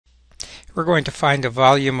We're going to find the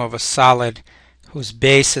volume of a solid whose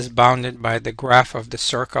base is bounded by the graph of the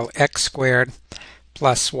circle x squared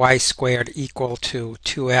plus y squared equal to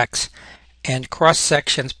 2x, and cross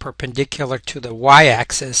sections perpendicular to the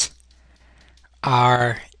y-axis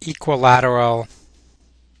are equilateral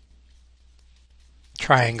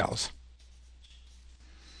triangles.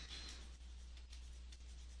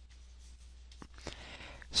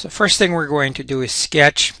 So first thing we're going to do is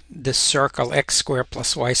sketch this circle x squared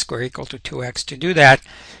plus y squared equal to 2x. To do that,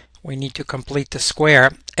 we need to complete the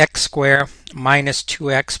square. X squared minus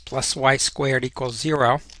 2x plus y squared equals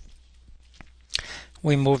 0.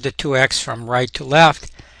 We move the 2x from right to left,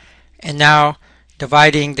 and now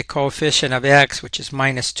dividing the coefficient of x, which is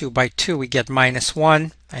minus 2 by 2, we get minus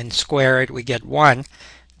 1, and square it, we get 1.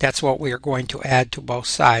 That's what we are going to add to both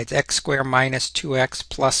sides. X squared minus 2x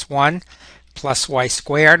plus 1 plus y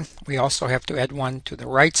squared. We also have to add 1 to the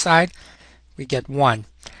right side. We get 1.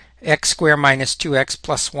 X squared minus 2x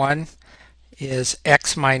plus 1 is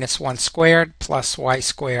x minus 1 squared plus y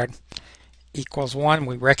squared equals 1.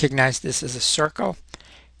 We recognize this is a circle.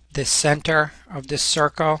 The center of this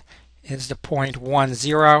circle is the point 1,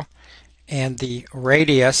 0, and the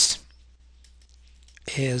radius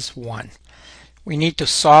is 1. We need to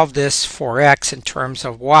solve this for x in terms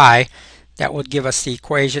of y. That would give us the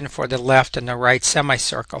equation for the left and the right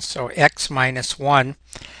semicircle. So x minus 1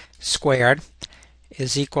 squared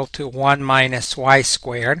is equal to 1 minus y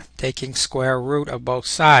squared, taking square root of both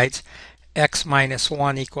sides. X minus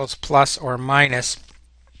 1 equals plus or minus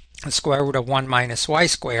the square root of 1 minus y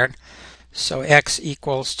squared. So x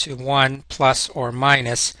equals to 1 plus or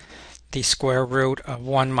minus the square root of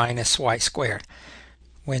 1 minus y squared.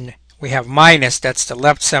 When we have minus, that's the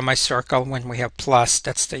left semicircle. When we have plus,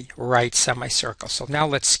 that's the right semicircle. So now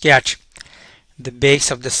let's sketch the base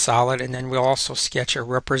of the solid, and then we'll also sketch a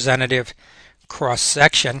representative cross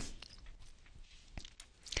section.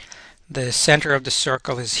 The center of the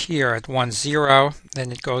circle is here at 1, 0.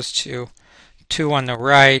 Then it goes to 2 on the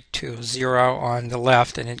right, to 0 on the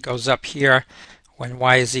left, and it goes up here when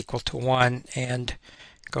y is equal to 1, and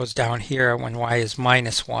goes down here when y is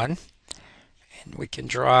minus 1. And we can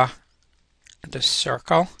draw the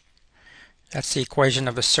circle. That's the equation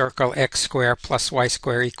of a circle. X squared plus y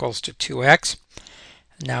squared equals to 2x.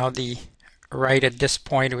 Now the right at this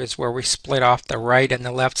point is where we split off the right and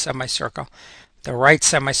the left semicircle. The right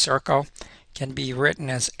semicircle can be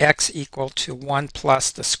written as x equal to 1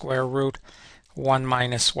 plus the square root 1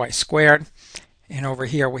 minus y squared. And over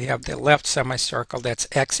here we have the left semicircle. That's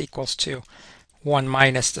x equals to 1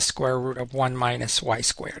 minus the square root of 1 minus y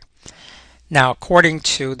squared. Now, according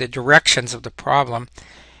to the directions of the problem,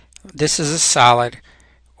 this is a solid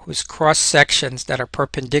whose cross sections that are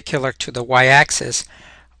perpendicular to the y-axis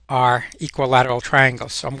are equilateral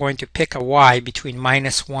triangles. So I'm going to pick a y between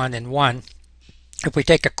minus 1 and 1. If we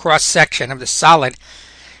take a cross section of the solid,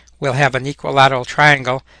 we'll have an equilateral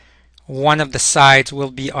triangle. One of the sides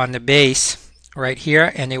will be on the base right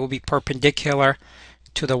here, and it will be perpendicular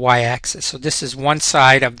to the y-axis. So this is one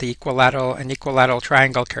side of the equilateral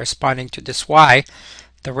triangle corresponding to this y.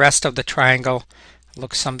 The rest of the triangle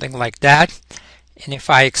looks something like that. And if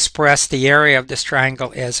I express the area of this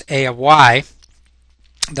triangle as a of y,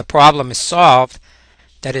 the problem is solved.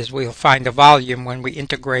 That is, we'll find the volume when we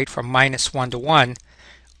integrate from minus 1 to 1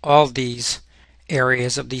 all these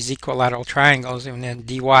areas of these equilateral triangles, and then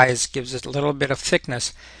dy gives it a little bit of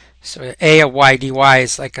thickness. So a of y dy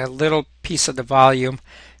is like a little piece of the volume.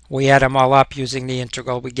 We add them all up using the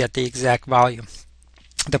integral, we get the exact volume.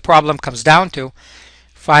 The problem comes down to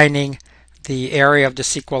finding the area of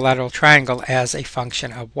this equilateral triangle as a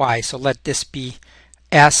function of y. So let this be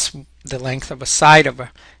s, the length of a side of an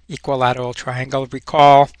equilateral triangle.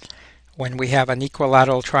 Recall when we have an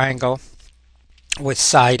equilateral triangle with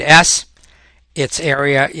side s, its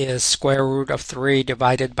area is square root of 3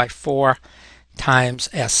 divided by 4 times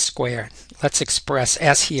s squared. Let's express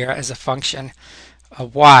s here as a function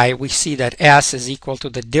of y. We see that s is equal to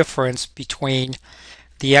the difference between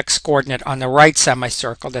the x coordinate on the right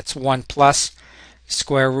semicircle, that's 1 plus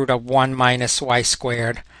square root of 1 minus y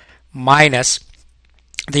squared, minus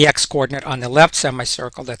the x coordinate on the left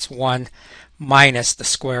semicircle, that's 1 minus the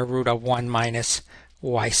square root of 1 minus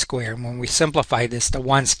y squared. When we simplify this, the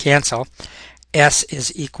 1's cancel. S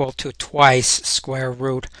is equal to twice square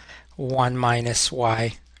root 1 minus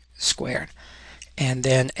y squared. And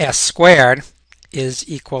then s squared is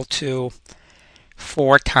equal to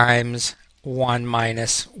 4 times 1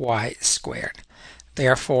 minus y squared.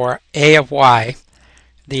 Therefore, a of y,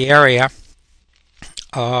 the area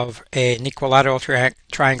of an equilateral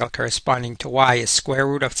triangle corresponding to y, is square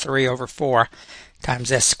root of 3 over 4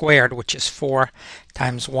 times s squared, which is 4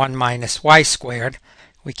 times 1 minus y squared.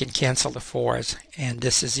 We can cancel the 4's, and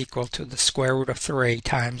this is equal to the square root of 3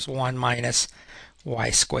 times 1 minus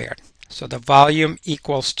y squared. So the volume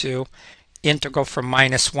equals to integral from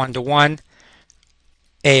minus 1 to 1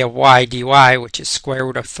 a of y dy, which is square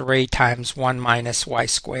root of 3 times 1 minus y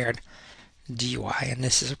squared dy. And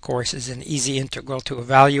this is, of course, is an easy integral to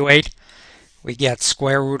evaluate. We get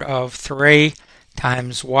square root of 3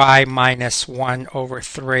 times y minus 1 over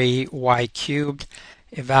 3 y cubed,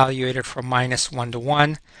 evaluated from minus 1 to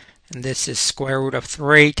 1. And this is square root of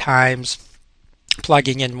 3 times,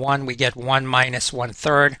 plugging in 1, we get 1 minus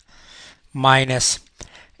 1/3 minus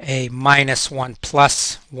a minus 1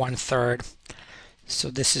 plus 1/3. So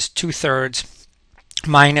this is 2/3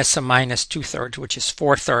 minus a minus 2/3, which is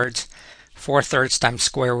 4/3. 4/3 times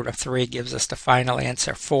square root of 3 gives us the final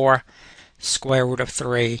answer, 4 square root of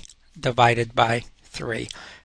 3 divided by 3.